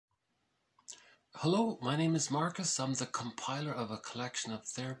Hello, my name is Marcus. I'm the compiler of a collection of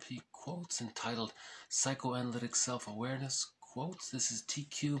therapy quotes entitled Psychoanalytic Self-Awareness Quotes. This is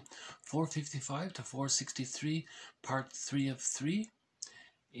TQ 455 to 463, part 3 of 3.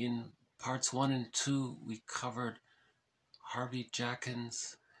 In parts 1 and 2, we covered Harvey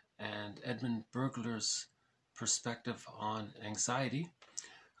Jackin's and Edmund Bergler's perspective on anxiety.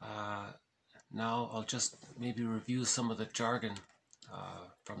 Now I'll just maybe review some of the jargon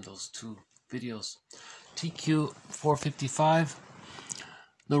from those two videos. TQ 455,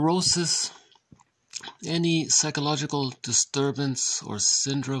 neurosis, any psychological disturbance or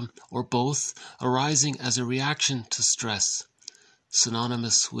syndrome or both arising as a reaction to stress,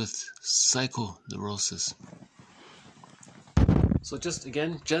 synonymous with psychoneurosis. So just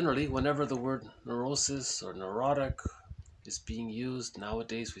again, generally, whenever the word neurosis or neurotic is being used,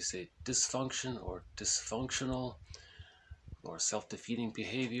 nowadays we say dysfunction or dysfunctional, or self-defeating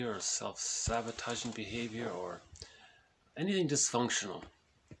behavior, or self-sabotaging behavior, or anything dysfunctional.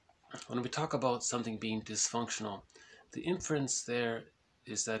 When we talk about something being dysfunctional, the inference there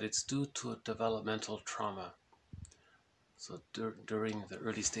is that it's due to a developmental trauma. So during the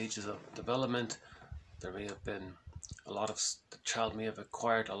early stages of development, there may have been the child may have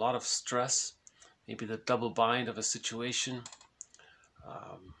acquired a lot of stress, maybe the double bind of a situation,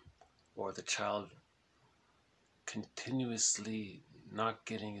 or the child continuously not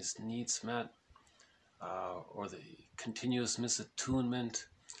getting his needs met, or the continuous misattunement,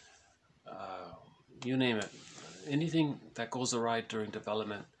 you name it. Anything that goes awry during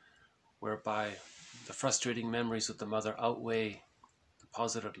development, whereby the frustrating memories with the mother outweigh the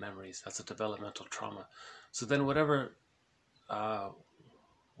positive memories, that's a developmental trauma. So then whatever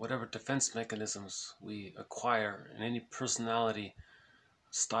defense mechanisms we acquire in any personality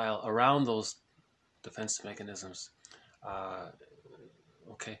style around those defense mechanisms,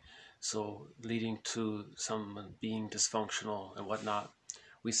 so leading to someone being dysfunctional and whatnot,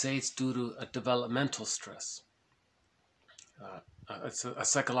 we say it's due to a developmental stress. It's a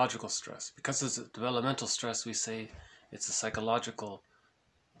psychological stress. Because it's a developmental stress, we say it's a psychological,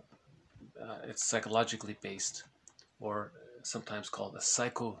 it's psychologically based, or sometimes called a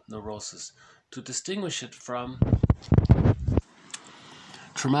psychoneurosis, to distinguish it from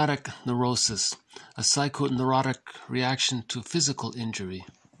traumatic neurosis, a psychoneurotic reaction to physical injury.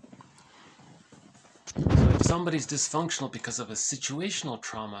 So if somebody's dysfunctional because of a situational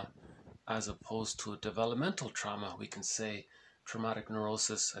trauma as opposed to a developmental trauma, we can say traumatic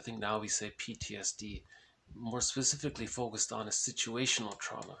neurosis. I think now we say PTSD, more specifically focused on a situational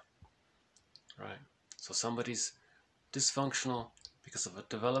trauma, right? So somebody's dysfunctional because of a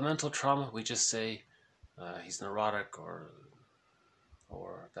developmental trauma, we just say he's neurotic, or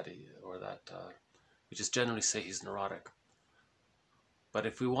we just generally say he's neurotic. But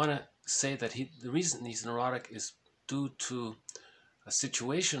if we want to say that the reason he's neurotic is due to a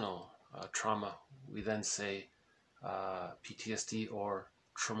situational trauma, we then say PTSD or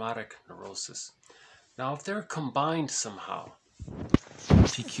traumatic neurosis. Now, if they're combined somehow,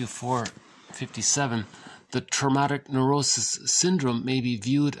 TQ 457, the traumatic neurosis syndrome may be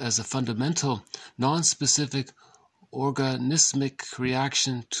viewed as a fundamental, non-specific, organismic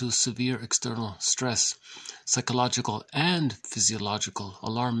reaction to severe external stress. Psychological and physiological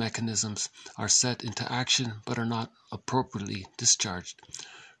alarm mechanisms are set into action but are not appropriately discharged.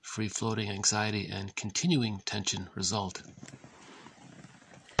 Free-floating anxiety and continuing tension result.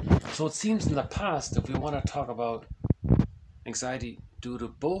 So it seems in the past, if we want to talk about anxiety due to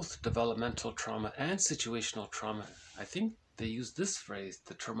both developmental trauma and situational trauma, I think they use this phrase,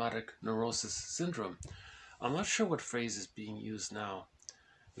 the traumatic neurosis syndrome. I'm not sure what phrase is being used now.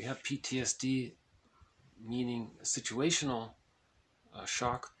 We have PTSD, meaning situational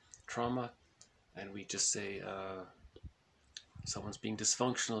shock, trauma, and we just say someone's being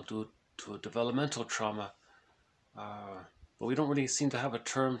dysfunctional due to a developmental trauma. But we don't really seem to have a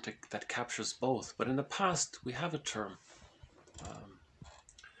term that captures both. But in the past, we have a term.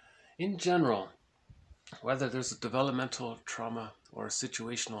 In general, whether there's a developmental trauma or a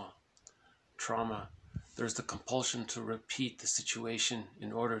situational trauma, there's the compulsion to repeat the situation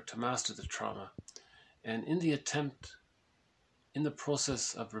in order to master the trauma. And in the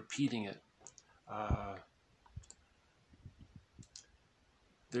process of repeating it,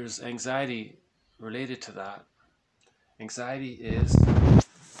 there's anxiety related to that. Anxiety is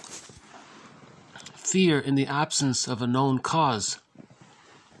fear in the absence of a known cause.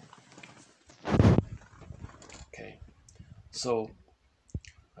 Okay, so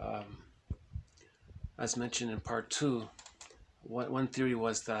as mentioned in part 2, one theory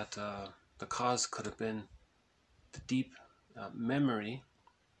was that the cause could have been the deep memory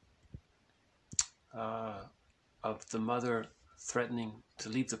of the mother threatening to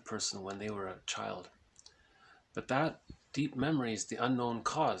leave the person when they were a child. But that deep memory is the unknown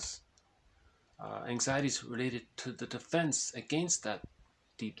cause. Anxiety is related to the defense against that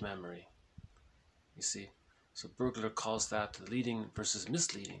deep memory, you see. So Bergler calls that leading versus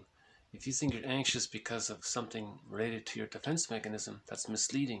misleading. If you think you're anxious because of something related to your defense mechanism, that's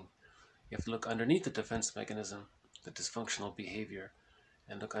misleading. You have to look underneath the defense mechanism, the dysfunctional behavior,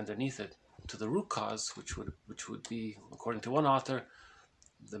 and look underneath it to the root cause, which would be, according to one author,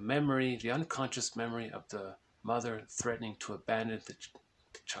 the memory, the unconscious memory of the mother threatening to abandon the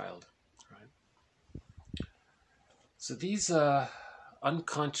child. Right? So these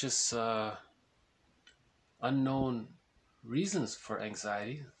unconscious, unknown reasons for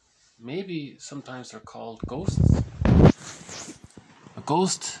anxiety, maybe sometimes they're called ghosts. A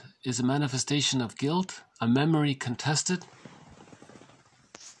ghost is a manifestation of guilt, a memory contested.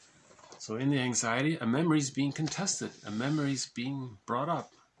 So in the anxiety, a memory is being contested, a memory is being brought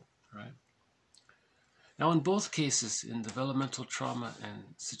up, right? Now in both cases, in developmental trauma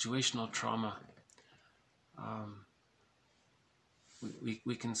and situational trauma,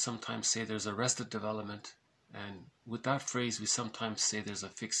 we can sometimes say there's arrested development, and with that phrase we sometimes say there's a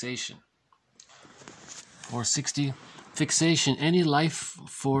fixation. Or 60, fixation, any life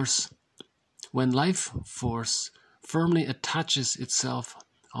force, when life force firmly attaches itself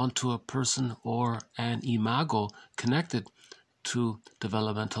onto a person or an imago connected to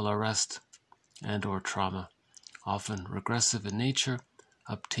developmental arrest and or trauma, often regressive in nature,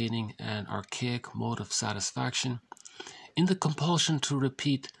 obtaining an archaic mode of satisfaction. In the compulsion to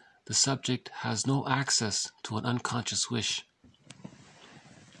repeat, the subject has no access to an unconscious wish.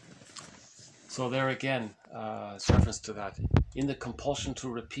 So there again, it's reference to that. In the compulsion to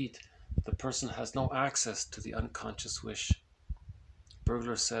repeat, the person has no access to the unconscious wish.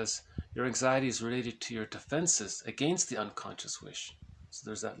 Bergler says, your anxiety is related to your defenses against the unconscious wish. So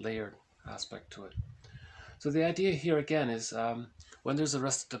there's that layered aspect to it. So the idea here again is when there's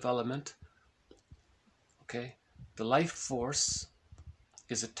arrested development, okay, the life force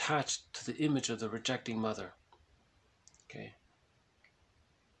is attached to the image of the rejecting mother. Okay.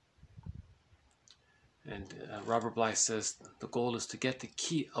 And Robert Bly says the goal is to get the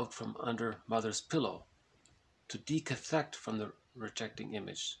key out from under mother's pillow, to decathect from the rejecting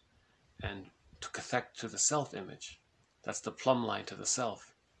image and to cathect to the self-image. That's the plumb line to the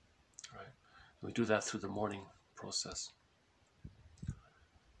self. Right? And we do that through the mourning process.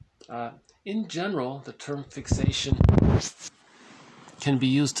 In general, the term fixation can be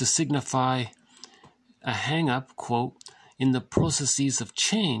used to signify a hang-up, quote, in the processes of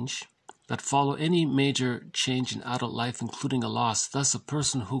change that follow any major change in adult life, including a loss. Thus, a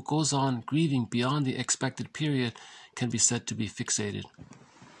person who goes on grieving beyond the expected period can be said to be fixated.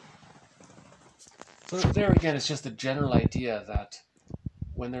 So there again, it's just a general idea that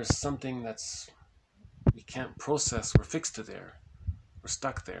when there's something that's we can't process, we're fixed to there. We're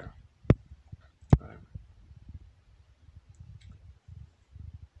stuck there. Right?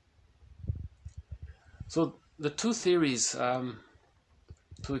 So the two theories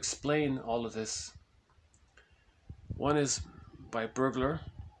to explain all of this, one is by Bergler.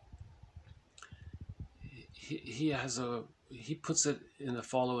 He puts it in the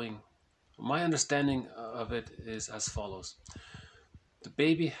following. My understanding of it is as follows. The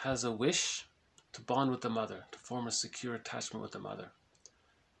baby has a wish to bond with the mother, to form a secure attachment with the mother.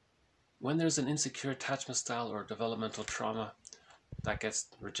 When there's an insecure attachment style or developmental trauma, that gets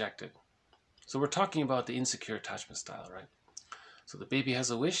rejected. So we're talking about the insecure attachment style, right? So the baby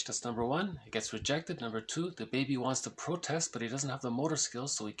has a wish, that's number one, it gets rejected. Number two, the baby wants to protest, but he doesn't have the motor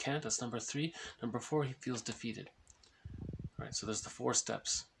skills, so he can't, that's number three. Number four, he feels defeated. Right, so there's the 4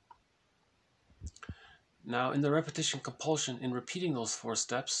 steps. Now in the repetition compulsion, in repeating those 4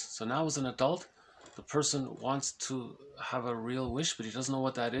 steps, so now as an adult, the person wants to have a real wish, but he doesn't know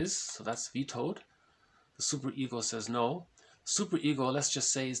what that is, so that's vetoed. The superego says no. Superego, let's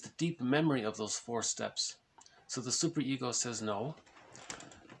just say, is the deep memory of those 4 steps. So the superego says no.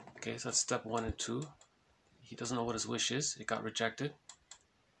 Okay, so that's step 1 and 2. He doesn't know what his wish is. It got rejected.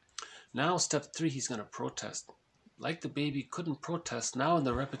 Now step 3, he's going to protest. Like the baby couldn't protest, now in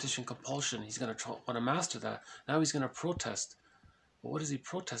the repetition compulsion, he's going to want to master that. Now he's going to protest. Well, what does he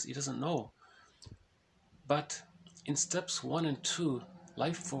protest? He doesn't know. But in steps 1 and 2,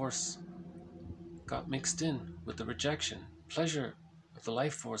 life force got mixed in with the rejection. Pleasure of the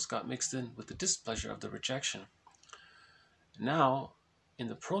life force got mixed in with the displeasure of the rejection. Now, in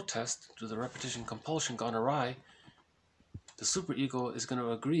the protest to the repetition compulsion gone awry, the superego is going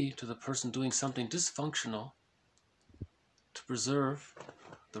to agree to the person doing something dysfunctional to preserve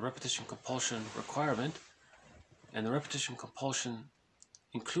the repetition compulsion requirement, and the repetition compulsion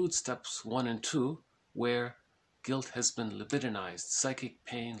includes steps 1 and 2, where guilt has been libidinized, psychic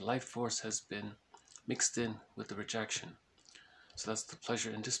pain, life force has been mixed in with the rejection. So that's the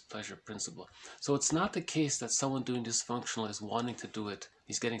pleasure and displeasure principle. So it's not the case that someone doing dysfunctional is wanting to do it.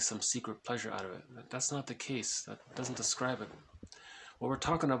 He's getting some secret pleasure out of it. That's not the case. That doesn't describe it. What we're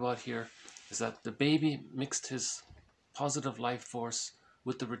talking about here is that the baby mixed his positive life force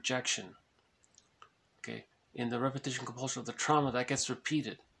with the rejection. Okay, in the repetition compulsion of the trauma, that gets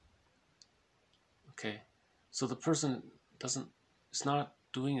repeated. Okay, so the person is not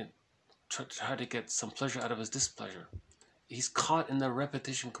doing it to try to get some pleasure out of his displeasure. He's caught in the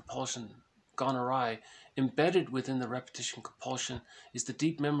repetition compulsion, gone awry. Embedded within the repetition compulsion is the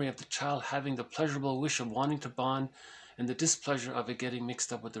deep memory of the child having the pleasurable wish of wanting to bond and the displeasure of it getting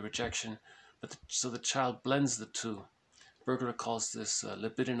mixed up with the rejection. So the child blends the two. Bergler calls this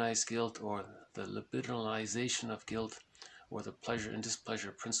libidinized guilt, or the libidinalization of guilt, or the pleasure and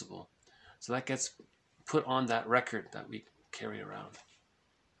displeasure principle. So that gets put on that record that we carry around,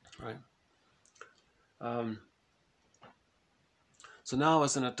 right? So now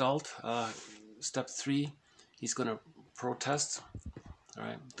as an adult, step 3, he's going to protest, all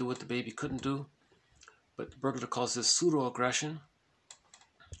right, do what the baby couldn't do. But Bergler calls this pseudo-aggression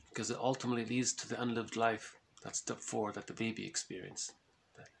because it ultimately leads to the unlived life. That's step 4 that the baby experienced.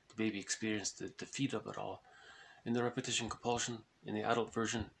 The baby experienced the defeat of it all. In the repetition compulsion, in the adult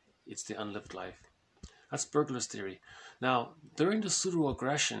version, it's the unlived life. That's Bergler's theory. Now, during the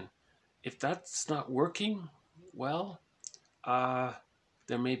pseudo-aggression, if that's not working well,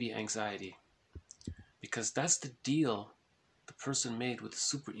 there may be anxiety, because that's the deal the person made with the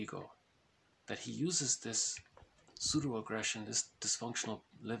superego, that he uses this pseudo-aggression, this dysfunctional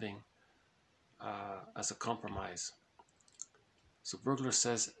living, as a compromise. So Bergler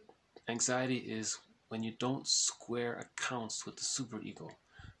says anxiety is when you don't square accounts with the superego.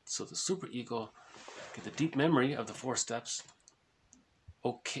 So the superego, the deep memory of the 4 steps,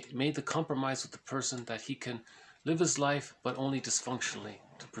 made the compromise with the person that he can live his life, but only dysfunctionally,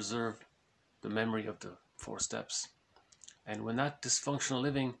 to preserve the memory of the 4 steps. And when that dysfunctional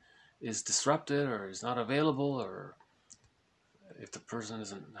living is disrupted or is not available, or if the person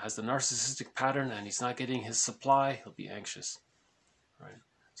has the narcissistic pattern and he's not getting his supply, he'll be anxious, right?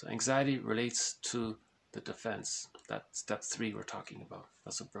 So anxiety relates to the defense, that step 3 we're talking about.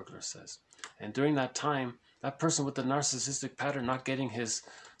 That's what Bergler says. And during that time, that person with the narcissistic pattern not getting his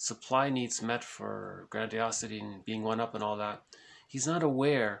supply needs met for grandiosity and being one up and all that, he's not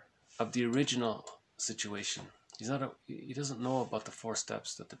aware of the original situation. He doesn't know about the 4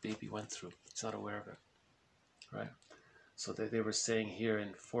 steps that the baby went through. He's not aware of it, right? So they were saying here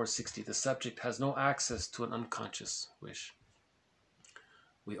in 460, the subject has no access to an unconscious wish.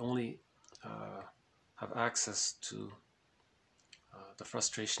 We only have access to the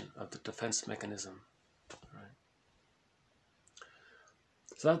frustration of the defense mechanism, right?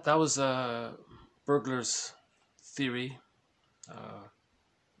 So that was Bergler's theory,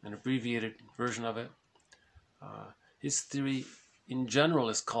 an abbreviated version of it. His theory in general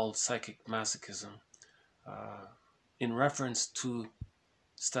is called psychic masochism, in reference to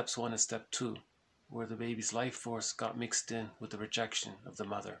steps 1 and step 2, where the baby's life force got mixed in with the rejection of the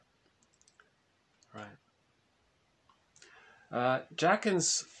mother, right?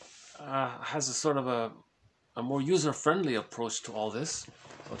 Jackins has a sort of a more user-friendly approach to all this.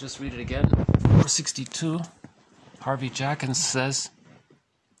 I'll just read it again. 462, Harvey Jackins says,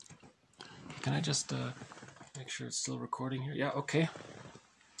 can I just make sure it's still recording here? Yeah, okay.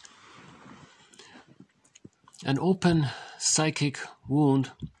 An open psychic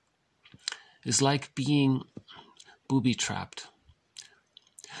wound is like being booby-trapped.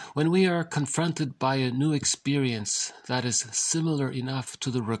 When we are confronted by a new experience that is similar enough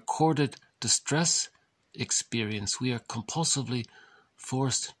to the recorded distress experience, we are compulsively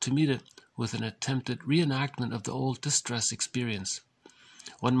forced to meet it with an attempted reenactment of the old distress experience.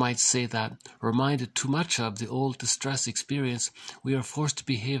 One might say that, reminded too much of the old distress experience, we are forced to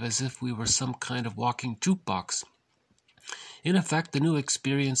behave as if we were some kind of walking jukebox. In effect, the new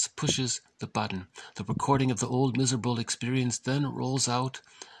experience pushes the button. The recording of the old miserable experience then rolls out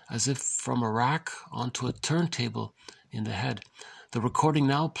as if from a rack onto a turntable in the head. The recording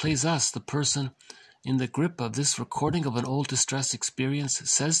now plays us, the person in the grip of this recording of an old distress experience,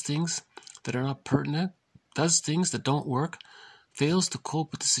 says things that are not pertinent, does things that don't work, fails to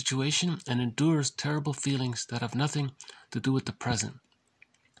cope with the situation, and endures terrible feelings that have nothing to do with the present.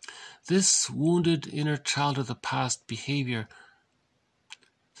 This wounded inner child of the past behavior,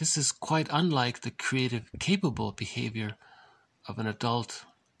 this is quite unlike the creative, capable behavior of an adult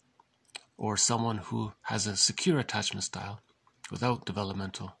or someone who has a secure attachment style without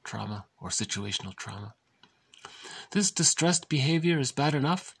developmental trauma or situational trauma. This distressed behavior is bad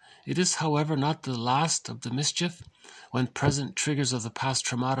enough. It is, however, not the last of the mischief when present triggers of the past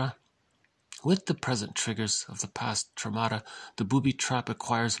traumata. With the present triggers of the past traumata, the booby trap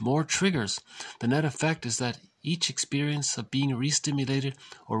acquires more triggers. The net effect is that each experience of being re-stimulated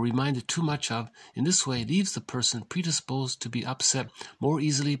or reminded too much of in this way leaves the person predisposed to be upset more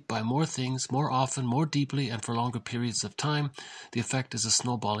easily by more things, more often, more deeply, and for longer periods of time. The effect is a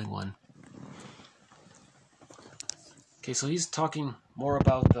snowballing one. Okay, so he's talking more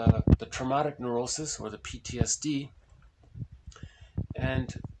about the traumatic neurosis or the PTSD,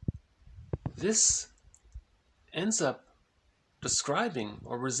 and this ends up describing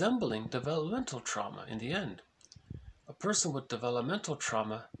or resembling developmental trauma in the end. A person with developmental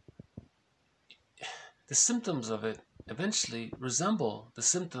trauma, the symptoms of it eventually resemble the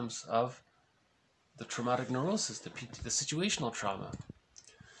symptoms of the traumatic neurosis, the situational trauma.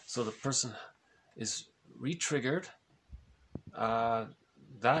 So the person is re-triggered.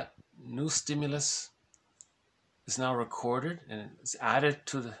 That new stimulus is now recorded and it's added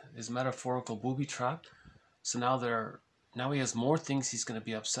to his metaphorical booby trap. So now he has more things he's going to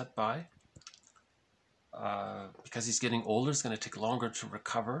be upset by. Because he's getting older, it's going to take longer to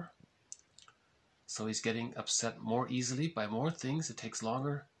recover. So he's getting upset more easily by more things. It takes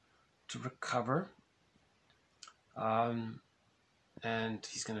longer to recover. And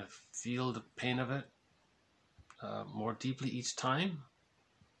he's going to feel the pain of it more deeply each time.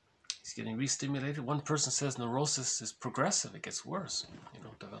 He's getting re-stimulated. One person says neurosis is progressive. It gets worse,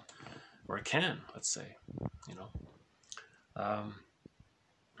 or it can, let's say,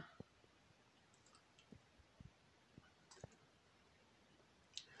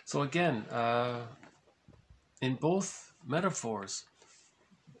 So again, in both metaphors,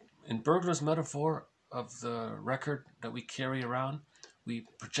 in Bergler's metaphor of the record that we carry around, we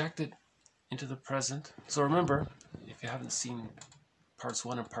project it into the present. So remember, if you haven't seen parts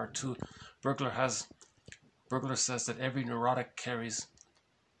 1 and part 2, Bergler says that every neurotic carries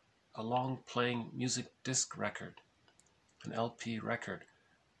a long playing music disc record, an LP record.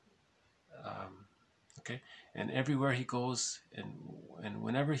 Okay, and everywhere he goes, and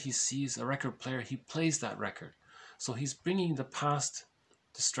whenever he sees a record player, he plays that record. So he's bringing the past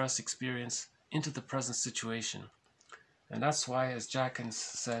distress experience into the present situation, and that's why, as Jackins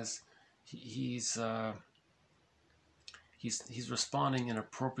says, he's responding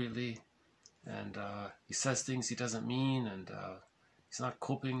inappropriately, and he says things he doesn't mean, and he's not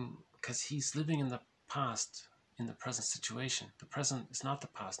coping because he's living in the past. In the present situation. The present is not the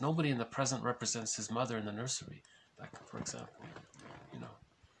past. Nobody in the present represents his mother in the nursery, for example.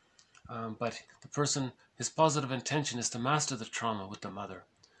 But the person, his positive intention is to master the trauma with the mother.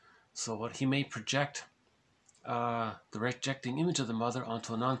 So what he may project the rejecting image of the mother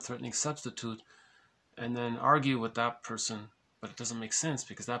onto a non-threatening substitute and then argue with that person, but it doesn't make sense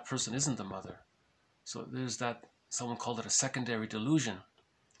because that person isn't the mother. So there's that, someone called it a secondary delusion.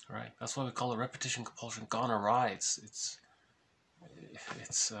 Right, that's why we call it repetition compulsion gone awry. It's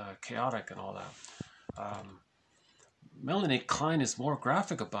chaotic and all that. Melanie Klein is more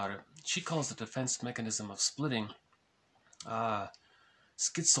graphic about it. She calls the defense mechanism of splitting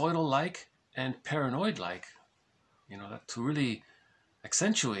schizoidal-like and paranoid-like. That to really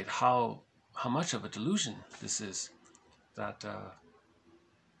accentuate how much of a delusion this is. That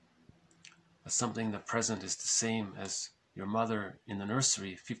something in the present is the same as your mother in the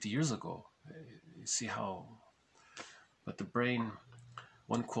nursery 50 years ago. You see how, but the brain,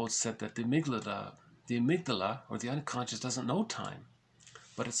 one quote said that the amygdala or the unconscious doesn't know time,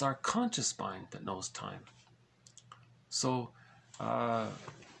 but it's our conscious mind that knows time. So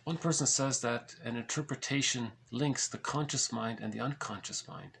one person says that an interpretation links the conscious mind and the unconscious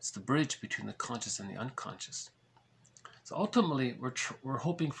mind. It's the bridge between the conscious and the unconscious. So ultimately, we're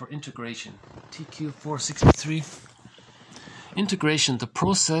hoping for integration. TQ 463. Integration, the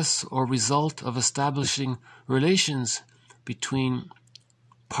process or result of establishing relations between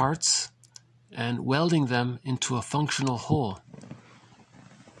parts and welding them into a functional whole.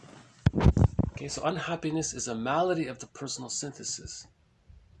 Okay, so unhappiness is a malady of the personal synthesis.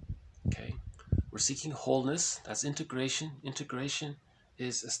 Okay, we're seeking wholeness, that's integration. Integration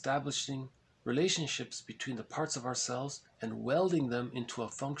is establishing relationships between the parts of ourselves and welding them into a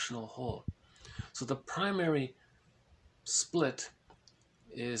functional whole. So the primary split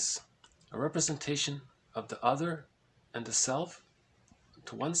is a representation of the other and the self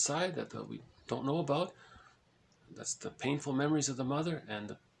to one side that we don't know about. That's the painful memories of the mother and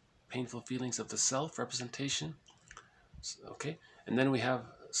the painful feelings of the self representation. Okay, and then we have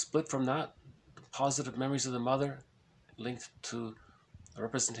split from that, positive memories of the mother linked to a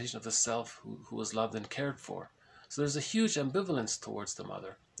representation of the self who was loved and cared for. So there's a huge ambivalence towards the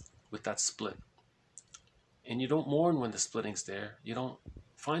mother with that split. And you don't mourn when the splitting's there. You don't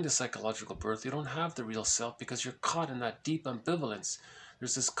find a psychological birth. You don't have the real self because you're caught in that deep ambivalence.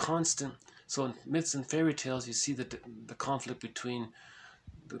 There's this constant, so in myths and fairy tales, you see the conflict between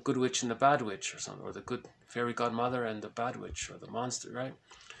the good witch and the bad witch or something, or the good fairy godmother and the bad witch or the monster, right?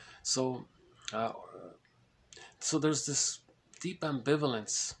 So, so there's this deep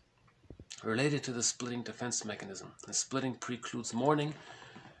ambivalence related to the splitting defense mechanism. The splitting precludes mourning,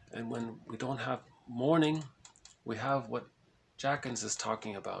 and when we don't have mourning, we have what Jackins is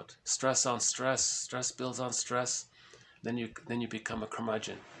talking about: stress on stress, stress builds on stress. Then you become a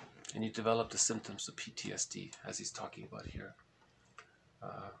curmudgeon, and you develop the symptoms of PTSD, as he's talking about here.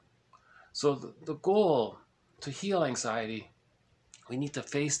 So the goal to heal anxiety, we need to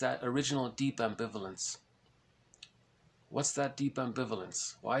face that original deep ambivalence. What's that deep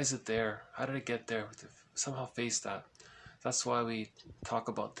ambivalence? Why is it there? How did it get there? To somehow face that. That's why we talk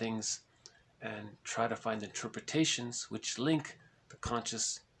about things and try to find interpretations which link the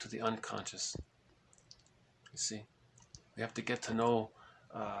conscious to the unconscious. You see, we have to get to know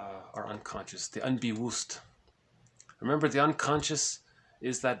our unconscious, the unbewusst. Remember, the unconscious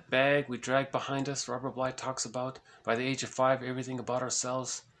is that bag we drag behind us. Robert Bly talks about, by the age of 5, everything about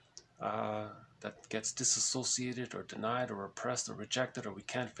ourselves that gets disassociated or denied or repressed or rejected or we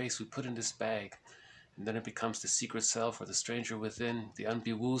can't face, we put in this bag. And then it becomes the secret self or the stranger within, the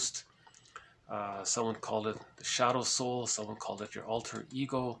unbewusst. Someone called it the shadow soul. Someone called it your alter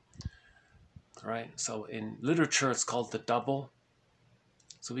ego. Right? So in literature, it's called the double.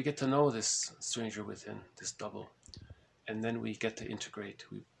 So we get to know this stranger within, this double. And then we get to integrate.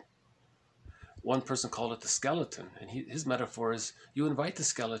 One person called it the skeleton. And his metaphor is, you invite the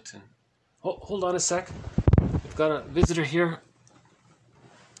skeleton. Oh, hold on a sec. We've got a visitor here.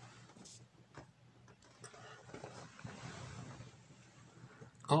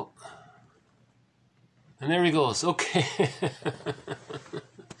 Oh. And there he goes. Okay.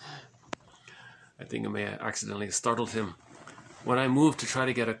 I think I may have accidentally startled him. When I move to try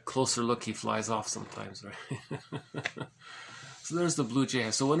to get a closer look, he flies off sometimes, right? So there's the blue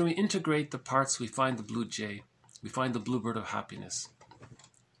jay. So when we integrate the parts, we find the blue jay. We find the bluebird of happiness,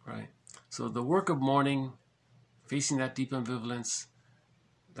 right? So the work of mourning, facing that deep ambivalence,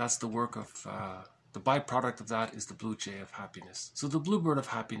 that's the work of, the byproduct of that is the blue jay of happiness. So the bluebird of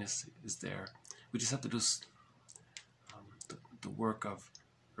happiness is there. We just have to do the work of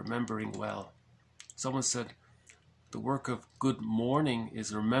remembering well. Someone said, the work of good mourning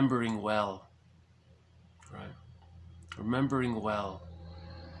is remembering well, right? Remembering well.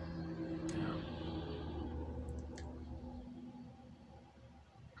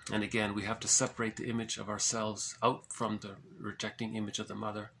 And again, we have to separate the image of ourselves out from the rejecting image of the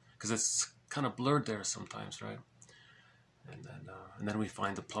mother, because it's kind of blurred there sometimes, right? And then we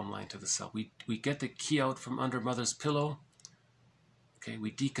find the plumb line to the self. We get the key out from under mother's pillow. Okay,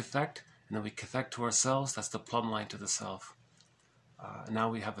 we decathect, and then we cathect to ourselves. That's the plumb line to the self. And now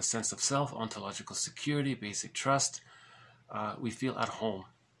we have a sense of self, ontological security, basic trust. We feel at home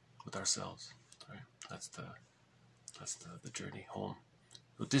with ourselves. Right? That's the journey home.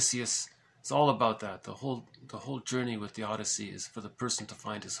 Odysseus, it's all about that. The whole journey with the Odyssey is for the person to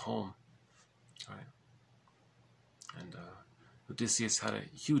find his home, right? And Odysseus had a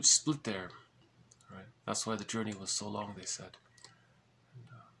huge split there, right? That's why the journey was so long, they said. And,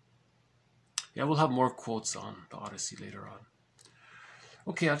 yeah, we'll have more quotes on the Odyssey later on.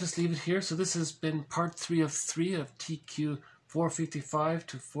 Okay, I'll just leave it here. So this has been part 3 of TQ 455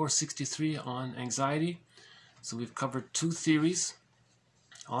 to 463 on anxiety. So we've covered 2 theories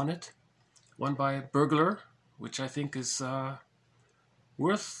on it. One by Burglar, which I think is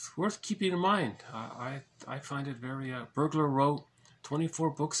worth keeping in mind. I find it very... Burglar wrote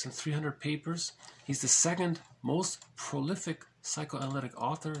 24 books and 300 papers. He's the 2nd most prolific psychoanalytic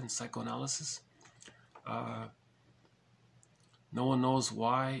author in psychoanalysis. No one knows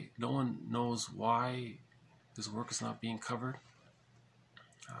why. No one knows why his work is not being covered.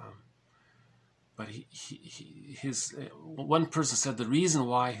 But one person said the reason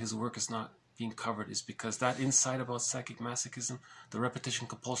why his work is not being covered is because that insight about psychic masochism, the repetition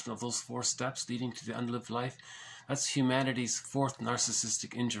compulsion of those 4 steps leading to the unlived life, that's humanity's 4th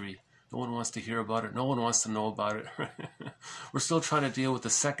narcissistic injury. No one wants to hear about it. No one wants to know about it. We're still trying to deal with the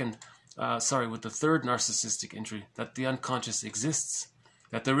 3rd narcissistic injury, that the unconscious exists,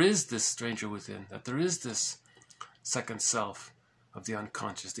 that there is this stranger within, that there is this second self of the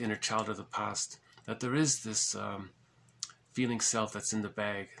unconscious, the inner child of the past, that there is this feeling self that's in the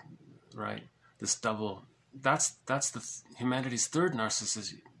bag, right? This double, that's humanity's third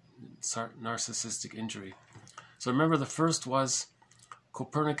narcissistic injury. So remember, the first was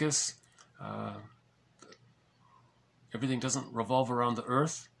Copernicus, everything doesn't revolve around the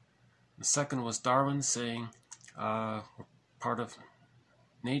earth. The second was Darwin saying we're part of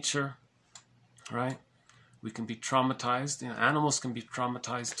nature, right? We can be traumatized. Animals can be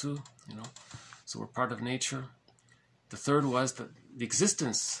traumatized too, so we're part of nature. The third was the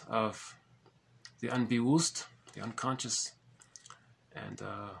existence of the unbewusst, the unconscious. And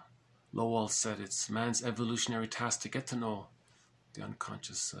Lowell said it's man's evolutionary task to get to know the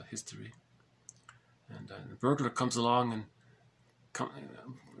unconscious history. And the burglar comes along and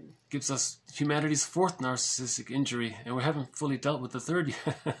gives us humanity's fourth narcissistic injury, and we haven't fully dealt with the third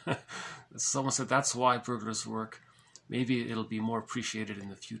yet. Someone said that's why burglars work. Maybe it'll be more appreciated in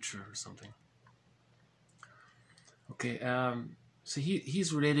the future or something. Okay, so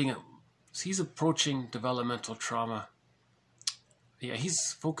he's relating, he's approaching developmental trauma. Yeah,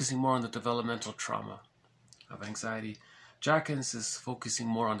 he's focusing more on the developmental trauma of anxiety. Jackins is focusing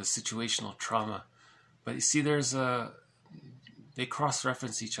more on the situational trauma. But you see, they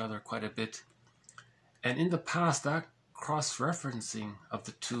cross-reference each other quite a bit. And in the past, that cross-referencing of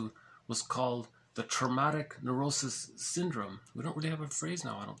the two was called the traumatic neurosis syndrome. We don't really have a phrase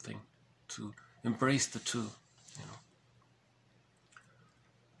now, I don't think, to embrace the two.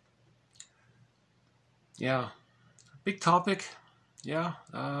 Yeah, big topic. Yeah.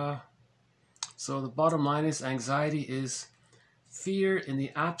 So the bottom line is anxiety is fear in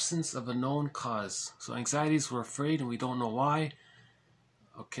the absence of a known cause. So anxieties, we're afraid and we don't know why.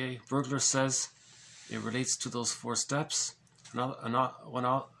 Okay, Burglar says it relates to those 4 steps. One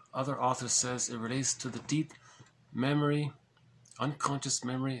other author says it relates to the deep memory, unconscious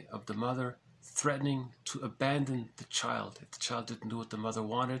memory of the mother threatening to abandon the child if the child didn't do what the mother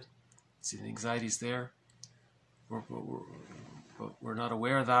wanted. See, the anxiety's there. We're not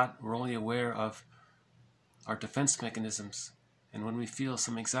aware of that. We're only aware of our defense mechanisms. And when we feel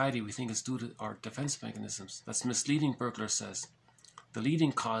some anxiety, we think it's due to our defense mechanisms. That's misleading, Burglar says. The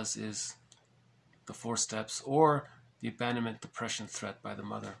leading cause is the 4 steps or the abandonment, depression threat by the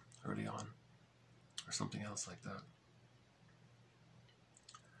mother early on, or something else like that.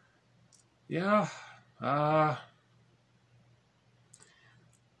 Yeah.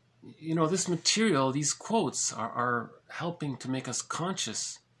 This material, these quotes are helping to make us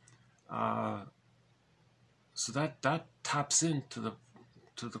conscious. So that taps into the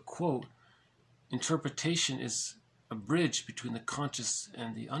quote. Interpretation is a bridge between the conscious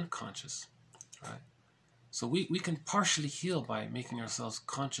and the unconscious, right? So we can partially heal by making ourselves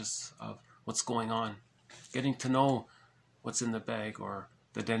conscious of what's going on, getting to know what's in the bag or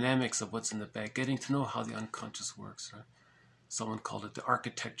the dynamics of what's in the bag, getting to know how the unconscious works, right? Someone called it the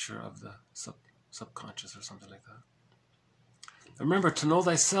architecture of the subconscious or something like that. Remember, to know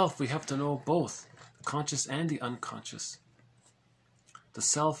thyself, we have to know both the conscious and the unconscious. The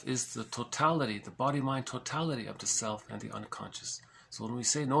self is the totality, the body-mind totality of the self and the unconscious. So when we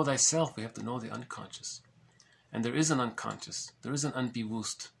say know thyself, we have to know the unconscious. And there is an unconscious. There is an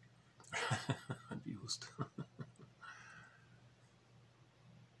unbewusst. Unbewusst.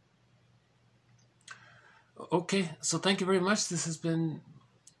 Okay, so thank you very much. This has been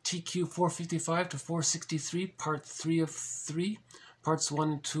TQ 455 to 463, part 3 of 3. Parts 1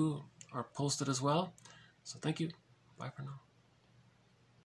 and 2 are posted as well. So thank you. Bye for now.